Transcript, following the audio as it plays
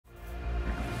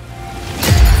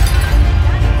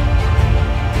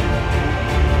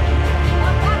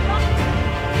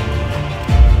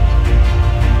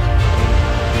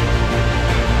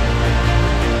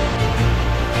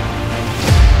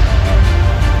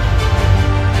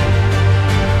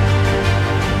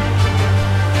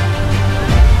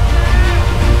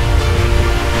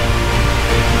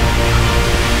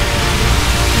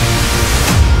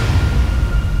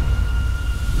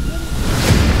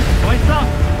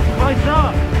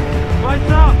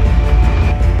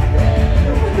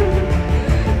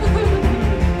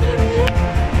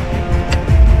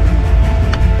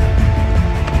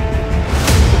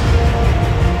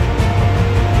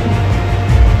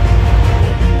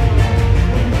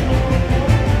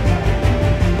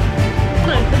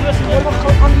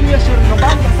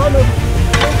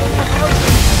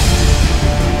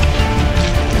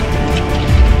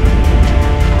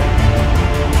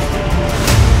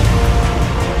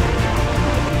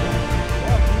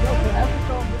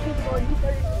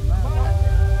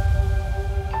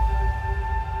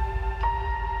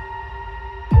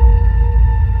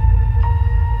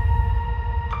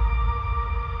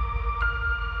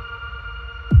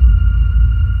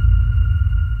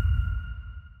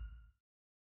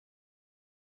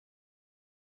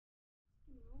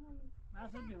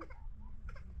واسه بیام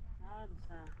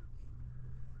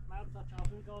مرد تا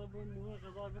چاپی که برون مونه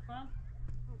غذا بفهم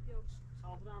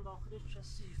صابر انداختیش میشه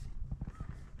سیف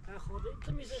خورده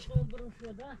تو میزش کنم برون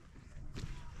شده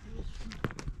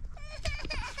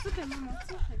سده ماما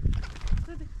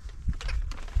سده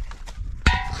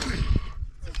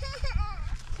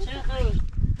چه خیلی؟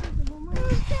 ماما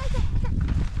سده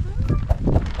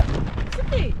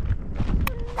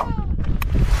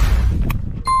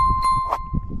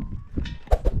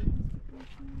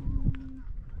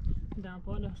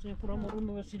دمپان حسین خورم رو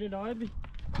به وسیله لایبی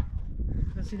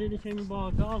وسیله دیگه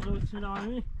با گاز و وسیله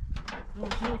لایبی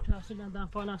وسیله که اصلا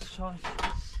دمپان از شاید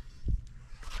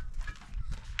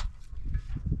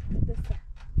دسته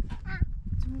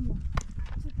ماما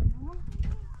سده ماما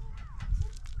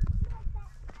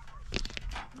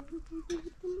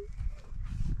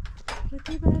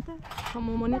رتی بعد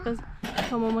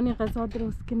تا مامانی غذا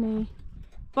درست کنه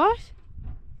باش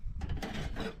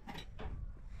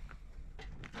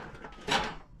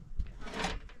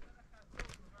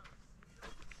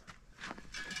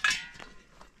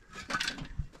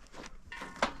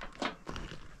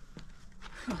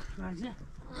مرزیه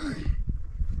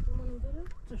ماما نداره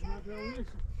چشمت رو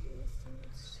نیست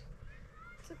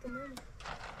سده ماما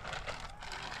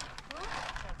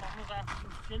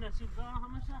چه نصیب دارم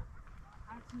همشه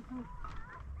هرچی تو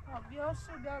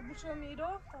بیار بوشو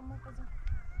میرو تمام غذا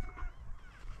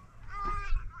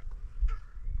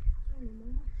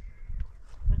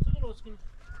چه درست کنی؟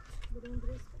 بریم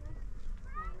درست کنم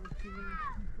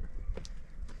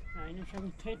نه اینو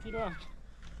شبیه تیتی را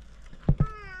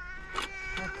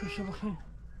کشه بخیر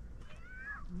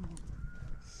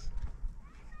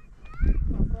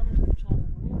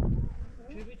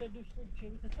چه بیتا دوستون چه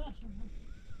بیتا تاشم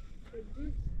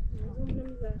لازم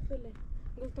نمیزرفله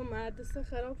گفتم معدسه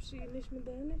خراب شی نش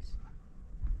میدهنش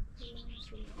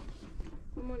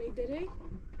مامان ایداره؟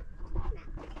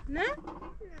 نه؟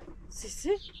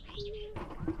 سیسه؟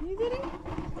 نیداری؟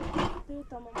 دیو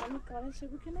تا مامانی کارش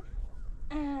بکنه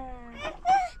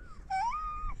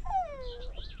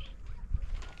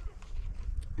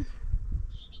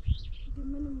دیگه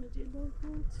منم مجله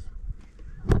بود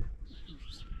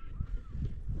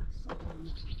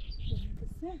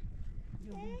سه؟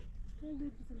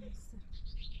 خیلی بزن سه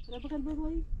را بقل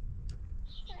بابایی؟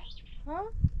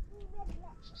 ها؟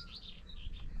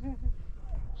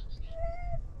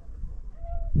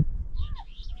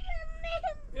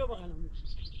 بیا بغلم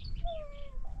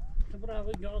تو برو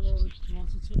هوای گاز و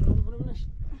مانسی چی رو برو منش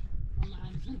اما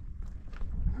عرضی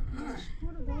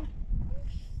برو با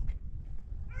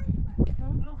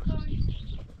برو خواهی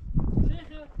شیخه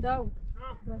داود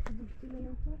ظرف بشتی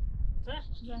نمیخواه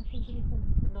چه؟ ظرف بشتی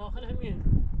داخل همین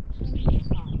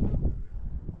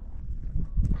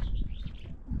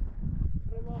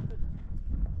برو باخت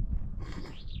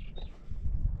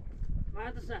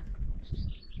مهدسه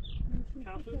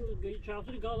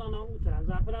چاوسوری گاز آن اوته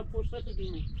زعفران پوسته تو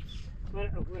دینه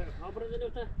برو ها برو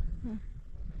دلوته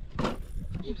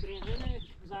این برینه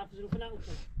زعفر زروفه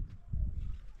نموته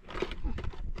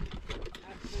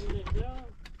هرچی بینه بیا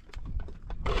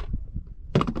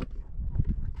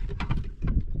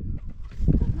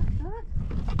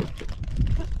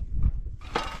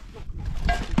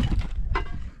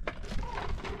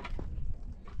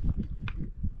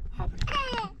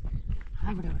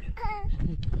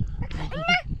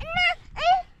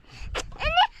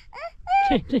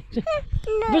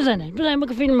بزنه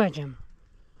بگه فیلم مچم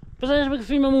بزنه بگه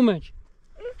فیلم مو مچ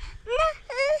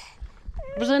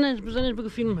بزنه بگه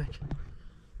فیلم مچ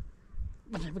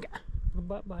بزنه بگه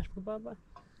باش بگه بابا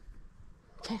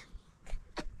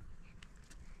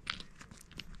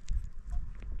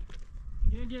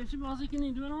یه چی بازی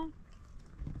کنی دورم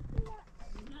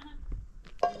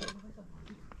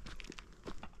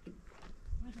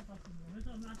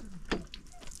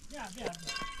بیا بیا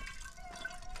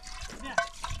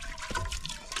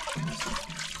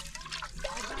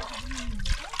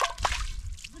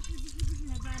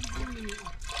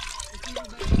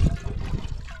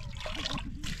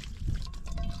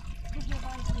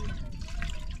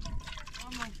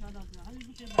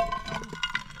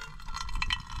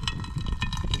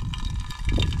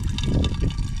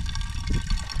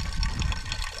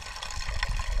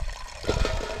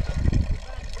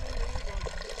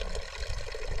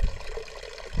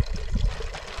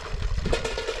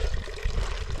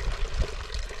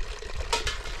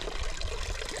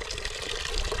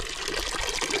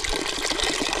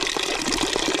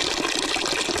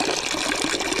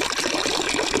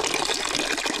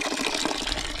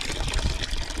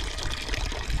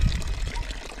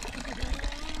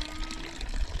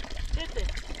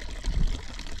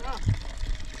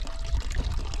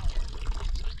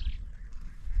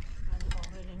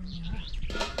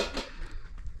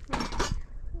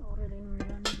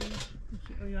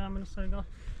سرگاه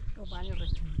تو بانی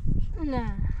رسیم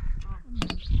نه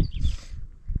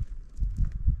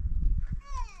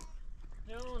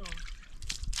جانو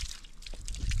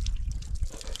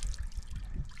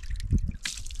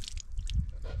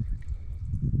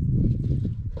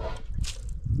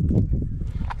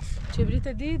کبریت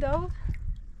دی داود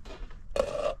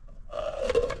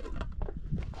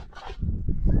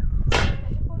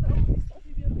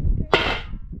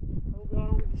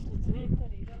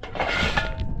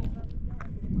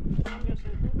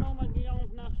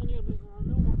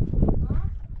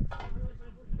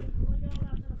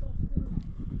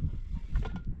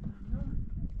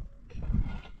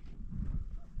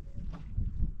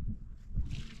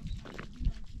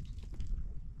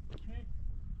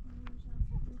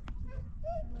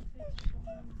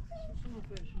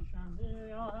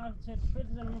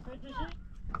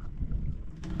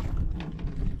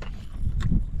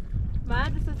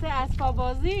مدرسه اسباب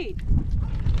بازی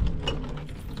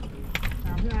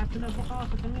اعتنا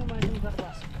بخاطر كمان ما يجوز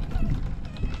أخلاص.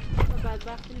 بعد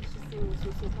وقتی میشستیم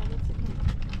سوسه کنید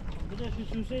بدأ في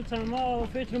سوسيت سما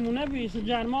وفتر منبي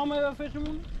سجان ماما وفتر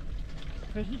من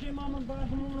فشي شيء ماما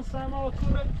بعد من السما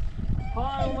وكورة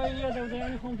ها وما يجي ده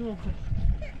يعني كنت مخش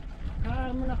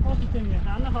ها من خاصة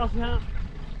تمية أنا خاص بها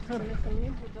خیلی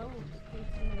بود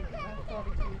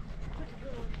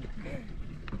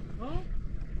ها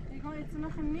دیگه ایتنا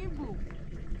خیلی بود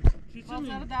چی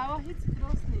بازار دعوا هیچ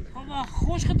درست نیست خب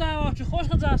خوش خداوا چه خوش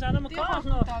خداش أنا مكاس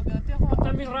ناس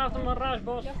تمي رات من راش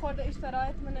باص یه خورده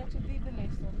اشترایت منه چه دیده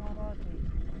لیست ناراضی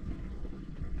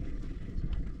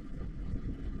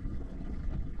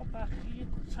بخشی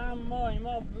چند ماه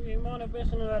ما ایمان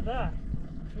بسن وده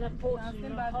نه پوچی رفتیم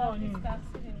نه بعد هانی وقتی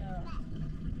تقصیری نه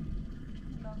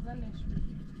زنش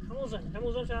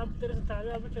همون زن شب درس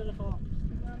تعلیه بچه دفعه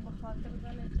من به خاطر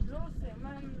زنش درسته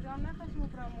من جام نخشم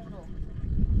برام رو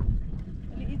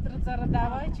ولی ایتر زر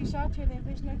دعوای چیشا چیدیم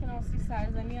پیش نکنه اسی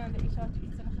سرزنی انده ایشا چی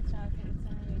ایتر خچان که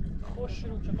خوش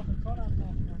شروع چه بخیر کار است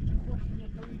خوش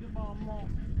یه با ما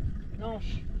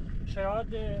ناش شرایط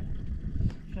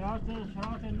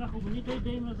نه خوب نیت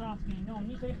دیم از افغانی نه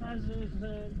نیت از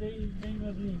دیم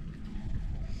از نیم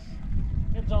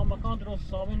یه جامکان درست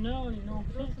سابی نه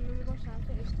درست میگم شانت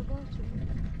اشتباه شد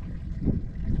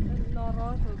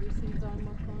ناراحت و بیسی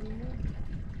جامکان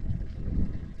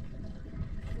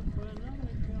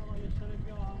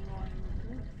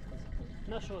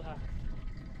نشد ها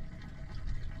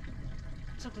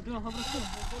ست دو خبر شد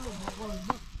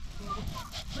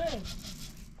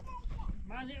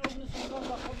معنی اون سوال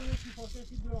با خودش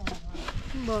فوتوسی دو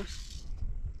باش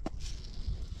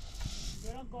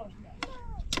برام باش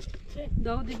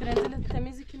داود ای برنزل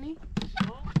تمیز کنی؟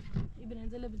 ای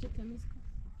برنزل بجه تمیز کن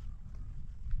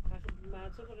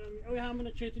اوی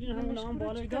همونه چیترین همونه هم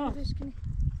بالای گاه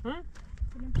ها؟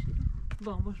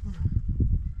 باش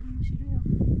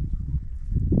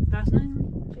دست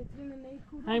نیم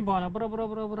همین بالا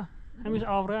برو همیشه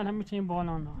آوریان همیشه این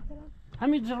بالا نه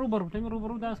همیشه رو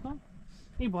برو دست کن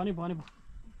این بالا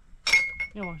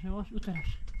یواش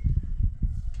اوترش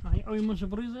اوی منش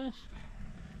بریزش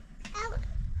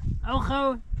او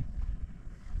خو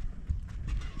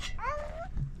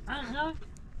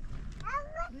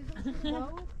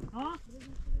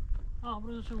ها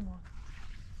بریز شما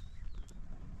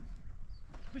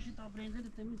بشی تا برنده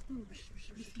تمیز کنی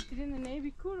بیترین نهی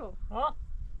بیکورو ها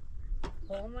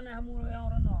من همون رو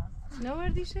یارنا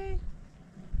نوردی شی؟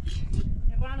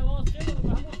 رانه واسه برو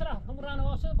همون طرف همون رانه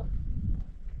واسه برو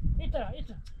ایترا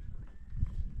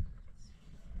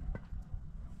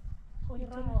خوی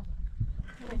رانه واسه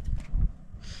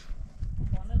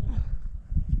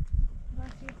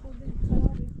باشه خودی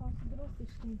خرابی خواست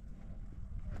درستش کنی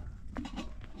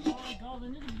گازه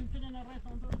نیست بیتونه نرایت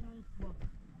آن درست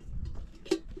نیست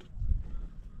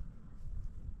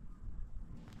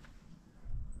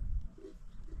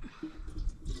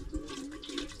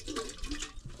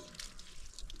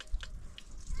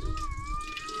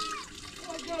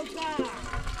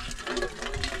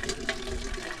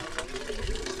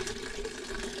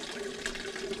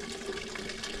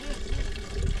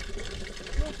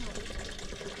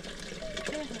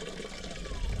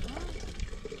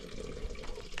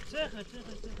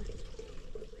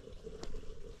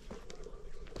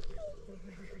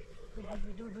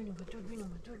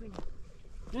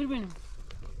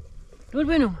دور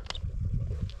بینم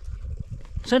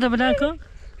سده بدن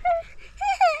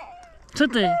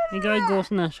سده ایگای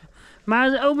گوست نشه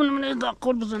ماذا اول من اذا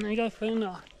قول بزن ایگای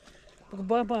فینا بگو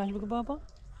بابا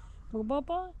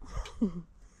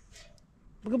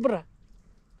بگو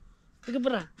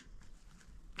برا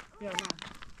یا ما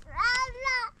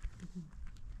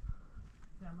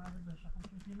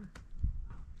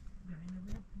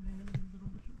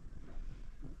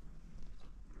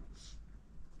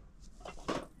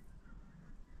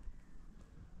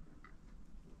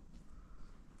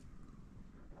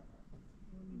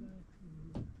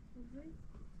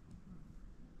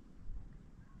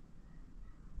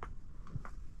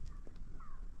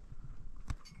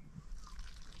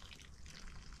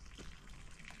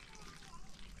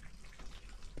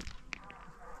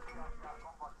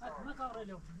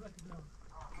خیلی خوب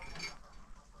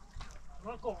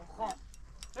خواه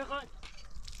بخوای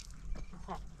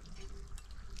خواه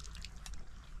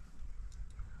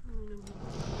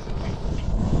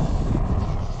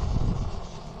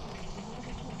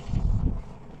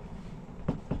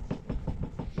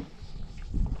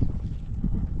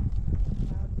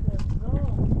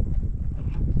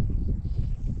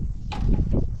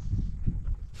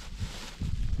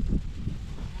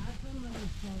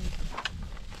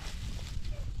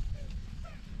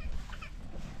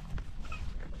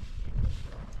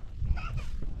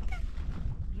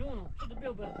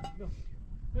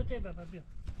بیا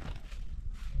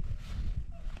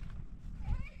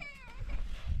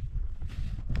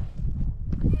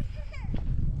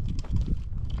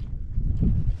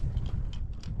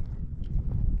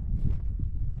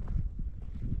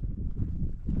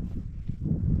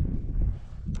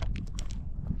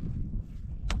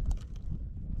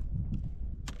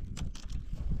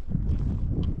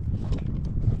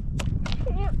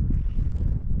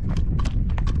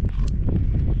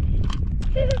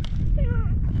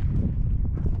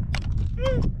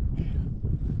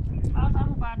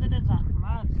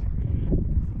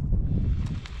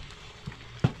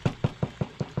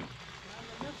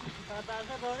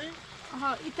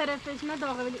آها این طرفش نه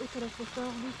داغه ولی اون طرفش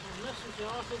داغ نیست.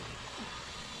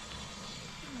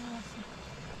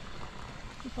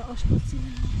 این آش بسیار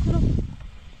برو.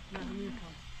 نه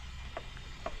میکنم.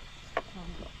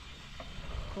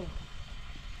 خب.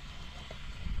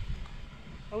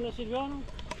 اون سیلوانو.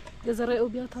 یه ذره او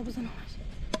بیا تا بزنمش.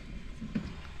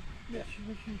 بیا شو.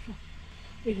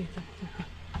 ایده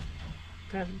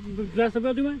تا. گلاس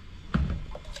بدو من.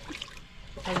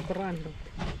 از براندو.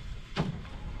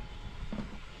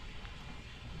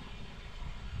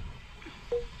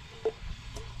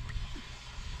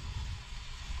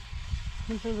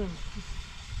 Entonces,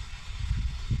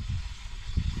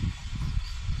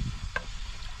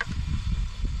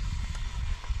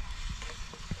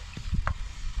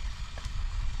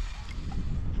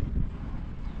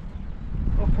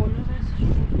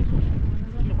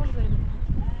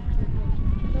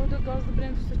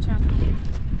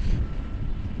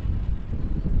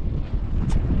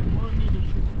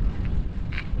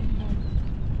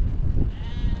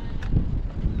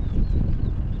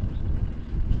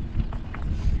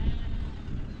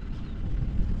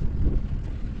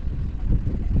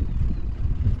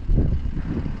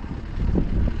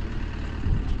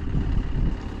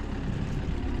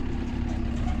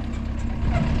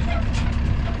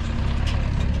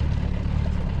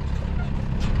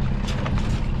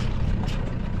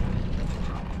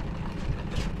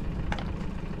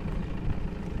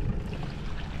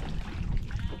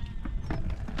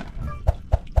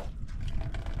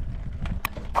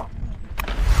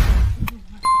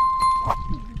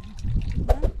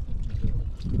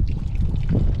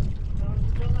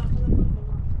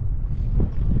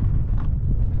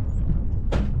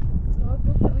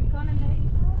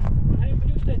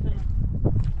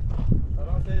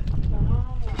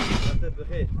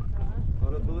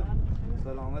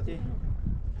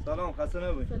 سلام خسته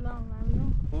نباشید. سلام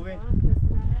ممنون. خوبی؟ سلام.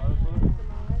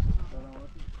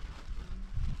 سلامتی.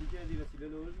 چی کردی وسیله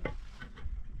رو آوردی؟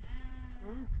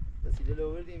 وسیله رو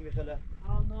آوردی این میخله؟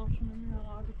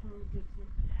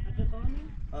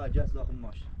 جس داخل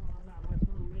ماش.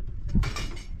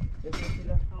 ايش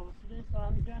وسيلة؟ وسيلة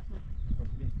صار جاهزة.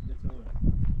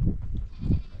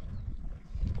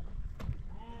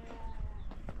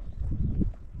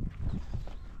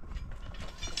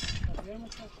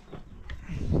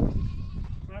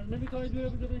 نبي كاي دوره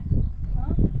بدري.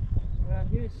 ها؟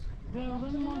 راجيس. زي ما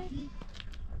ماشي.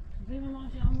 زي ما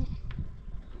ماشي عمو.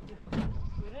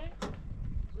 بري.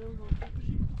 زي ما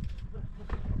ماشي.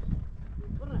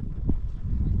 برا.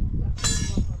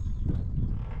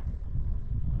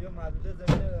 يوم معدودة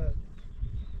زميلة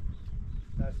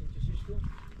ترسيم كشيش تو؟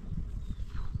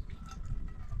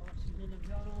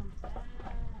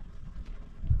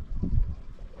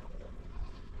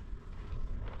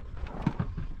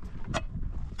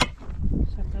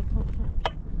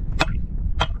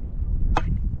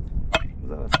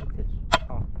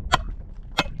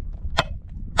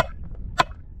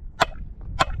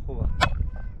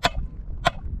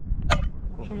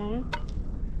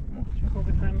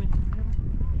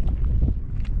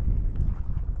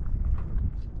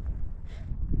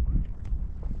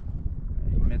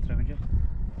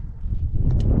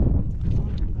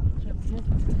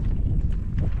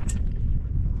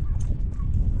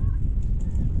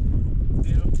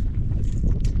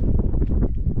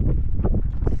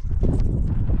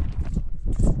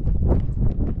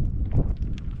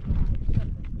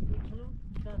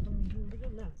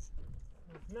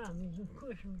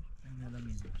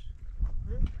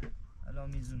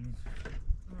 میزون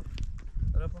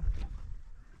برو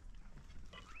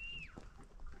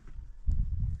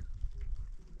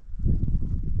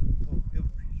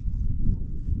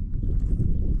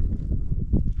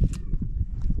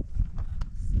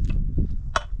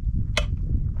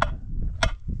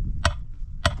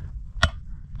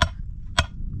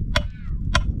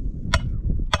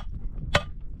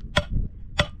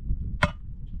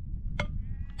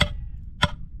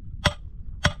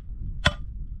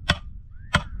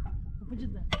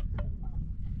جدا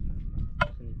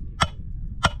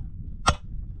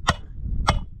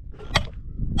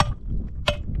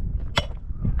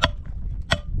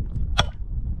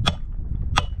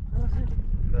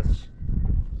بس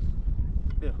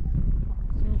بیا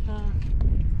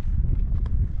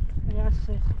يا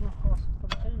سيد خلاص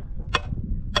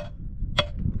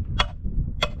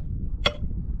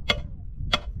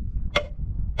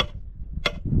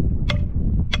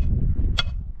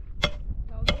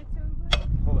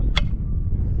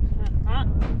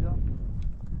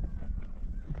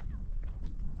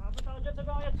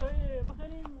طبعا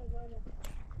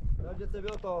راجعت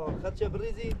بیا تا خدشه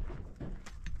بریزی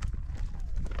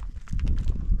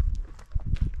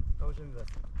کاوش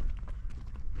میبرد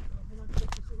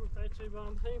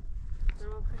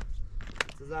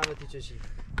چه زحمتی چشی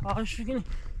آخه شکنی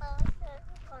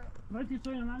باید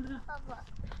توی من ده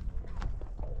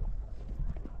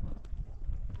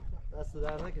دست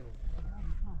در نکنه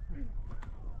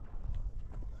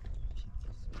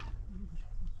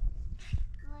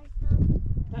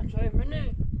لا شايف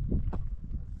مني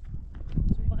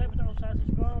ثم بغيت بتاع ساعات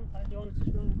شبام هاي يوم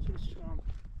شبام شو شبام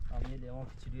عمي اليوم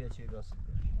كتير شيء راس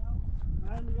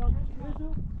هاي اليوم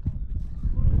شو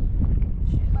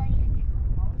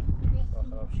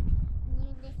خراب شيء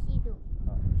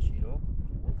شيرو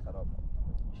خراب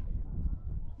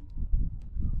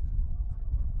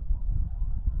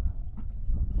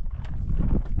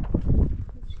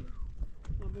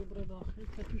داخل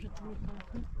كتوش التمر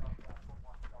خاطر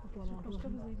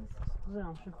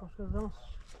زين شوف خوش كذا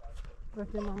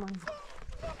بس ماما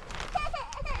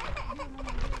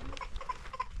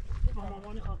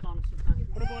مامانی خاطر سلطان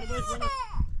برو بار باش بنا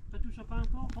كتوش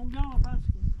بانكو هم جاوا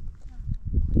بانكو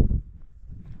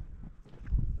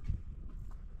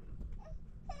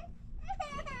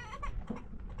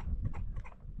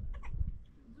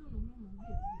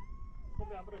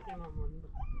خب يا برو مامانی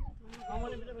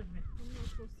مامانی بده بس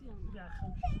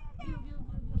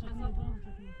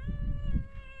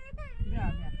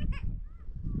بیا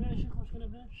بیا شي خوش کنه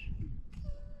بش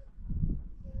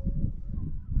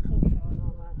خوش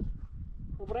آمد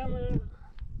وبرام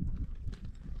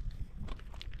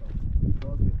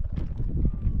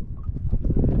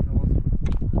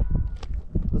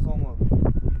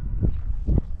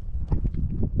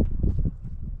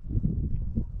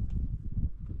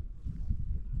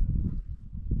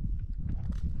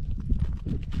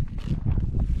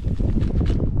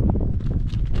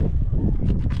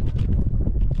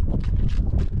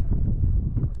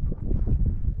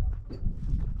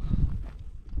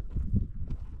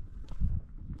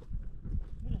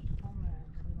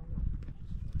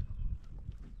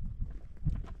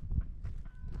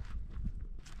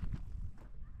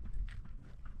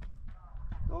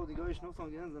دیگهش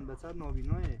نقصان گرفتن بهتر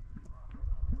نابینایه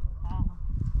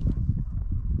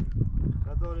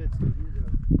داره تیوری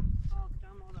داره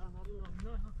کم آدم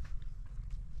نابینای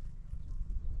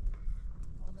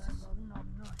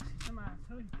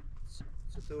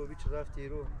چطور بیچ رفتی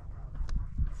رو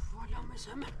والا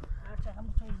مسمى هرچه هم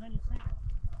توی زنی سن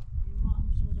ما هم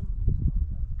مسمى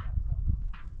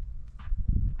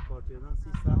کار کردن سی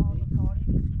سختی کاری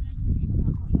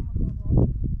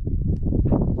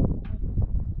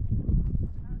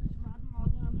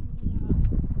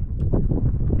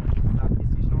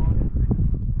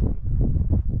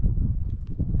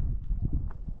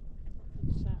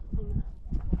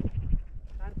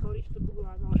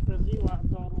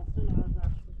بسیاری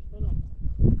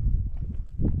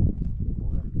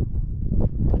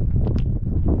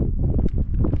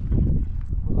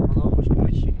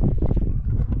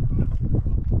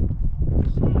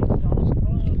خوشم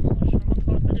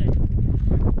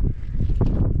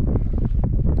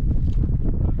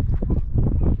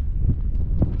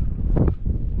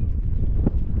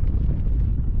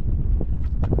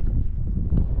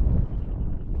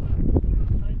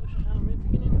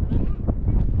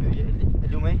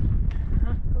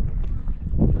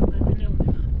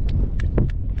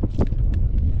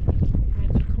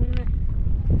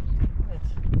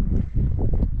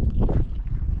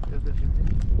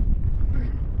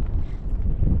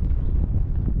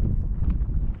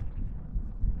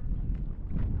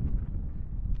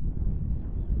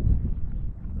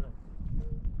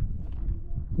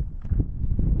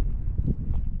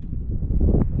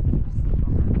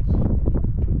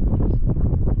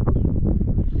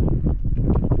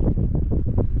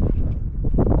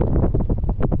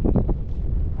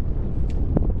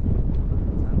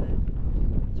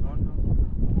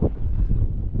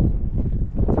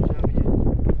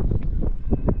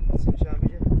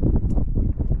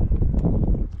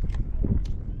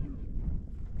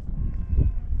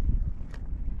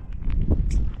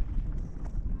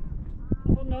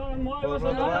نه ما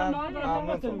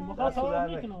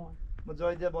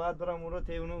مجاهده باید برم اون رو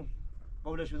تیونو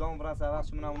قولش بدم برای سواد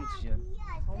شما اونو چیه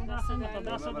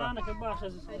دست دانه که باشه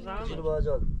زحمت چرا باید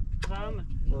جاد زحمت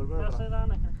قربان دست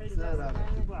دانه که خیلی دانه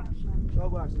باشه شما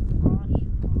باشه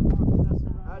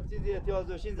هر چیزی احتیاج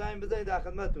داشتین زنگ بزنید در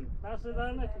خدمتتون دست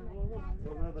دانه که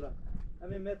قربان برم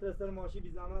همین متر سر ماشی بی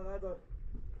زحمت ندار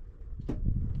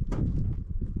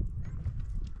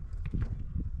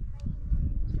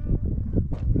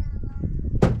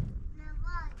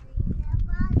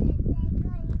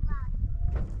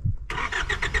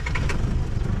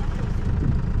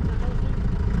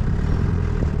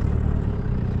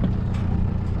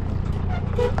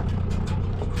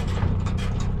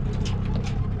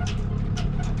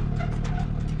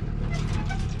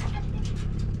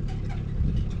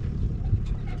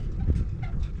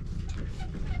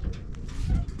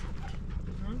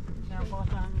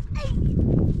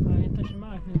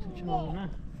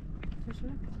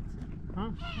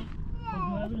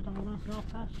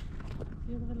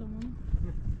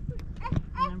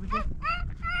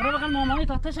برو بخیر مامانی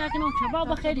تا تشک کنم کباب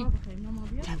بخیری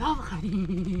کباب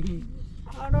بخیری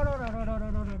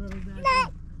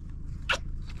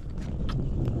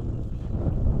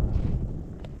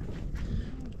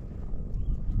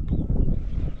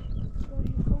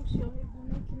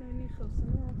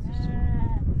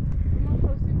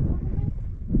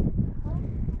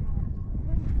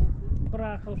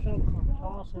برا خوشا بخوام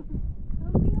شواسه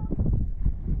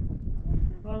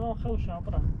برا خوشا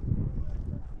برا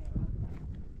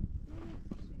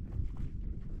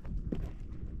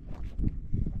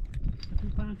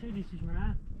خیلی دیسیش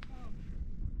منه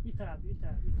این طرف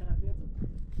بیا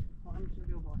ما همیشه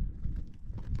بیا باید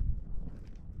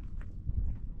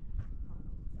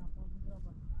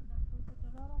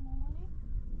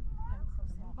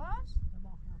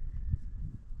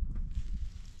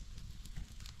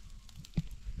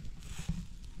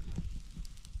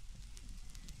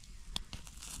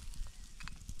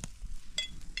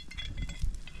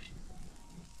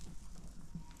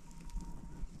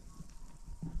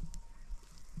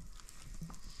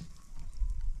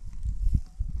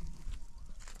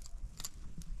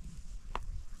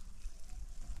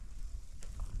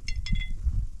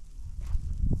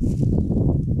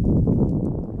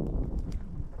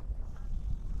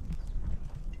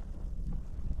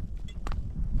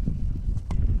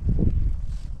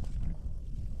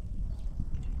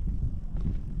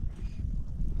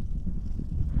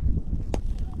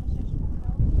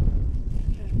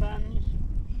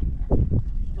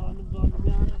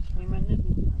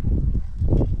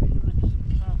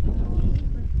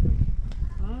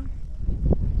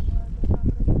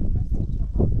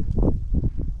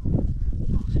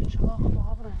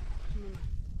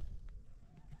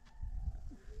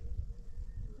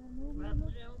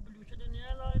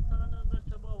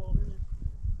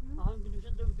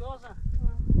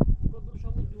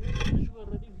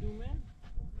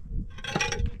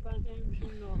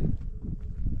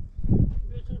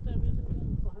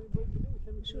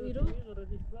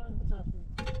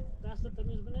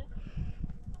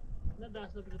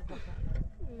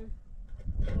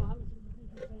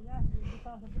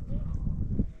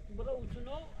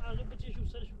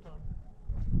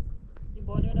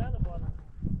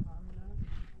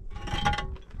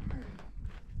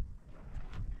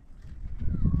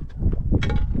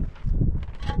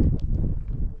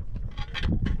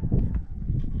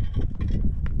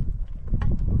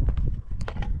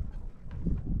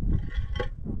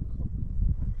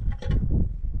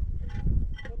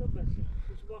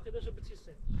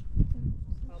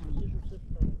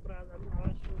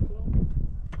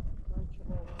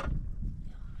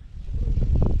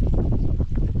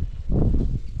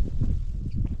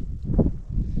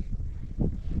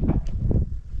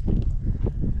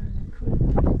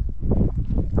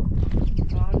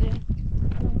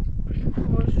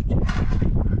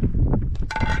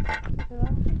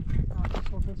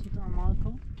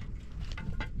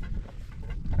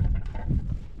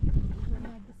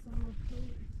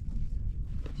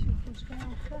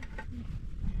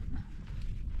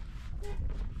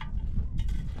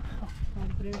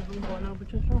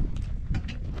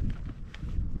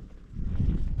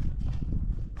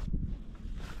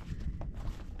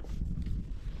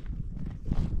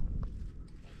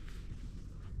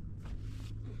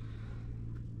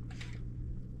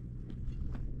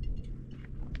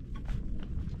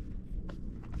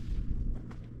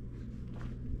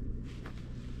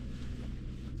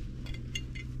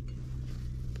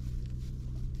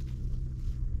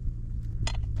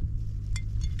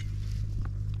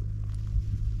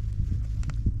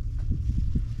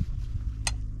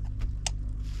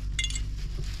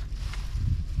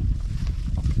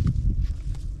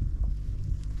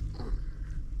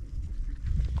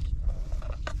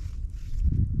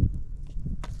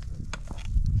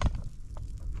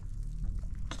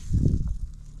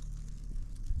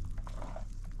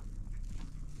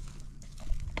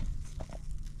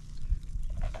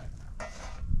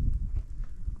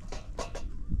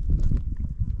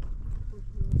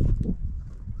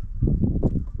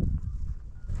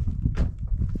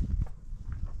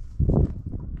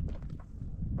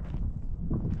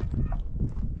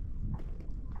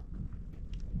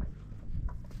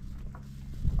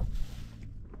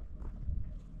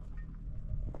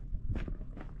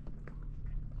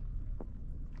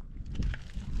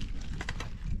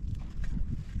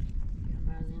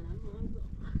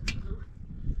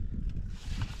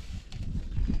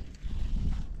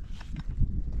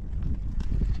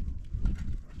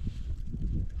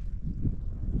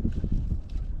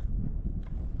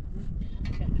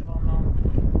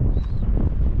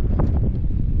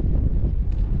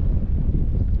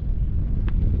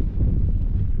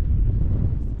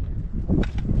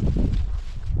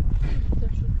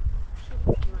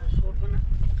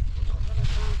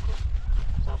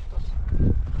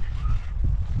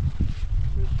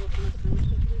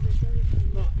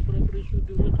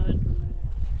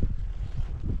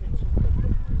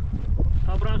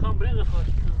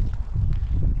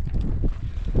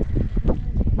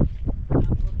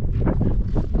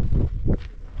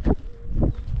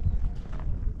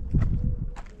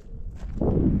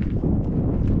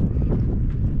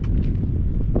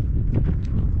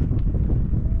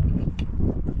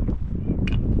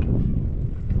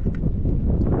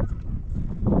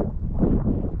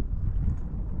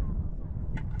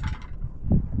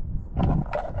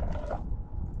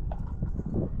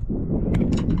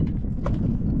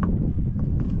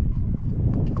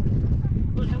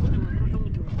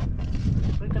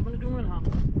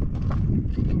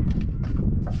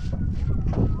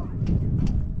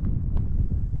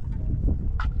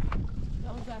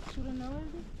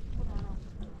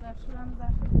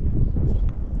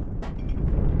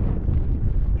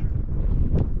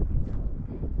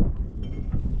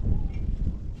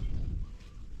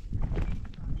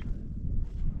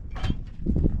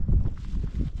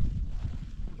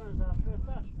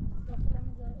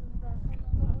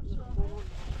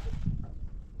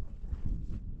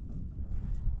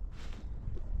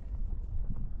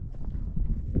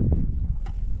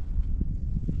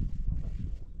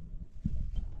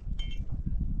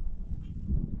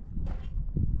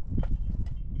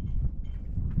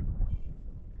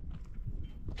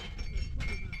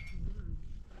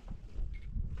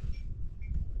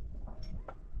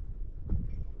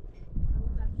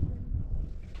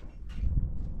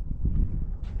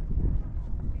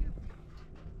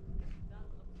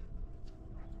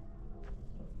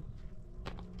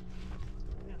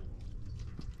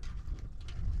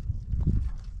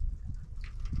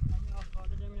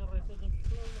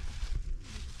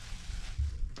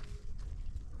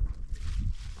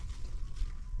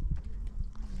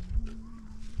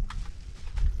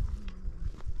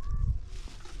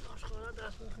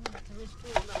بس بخونم تویش تو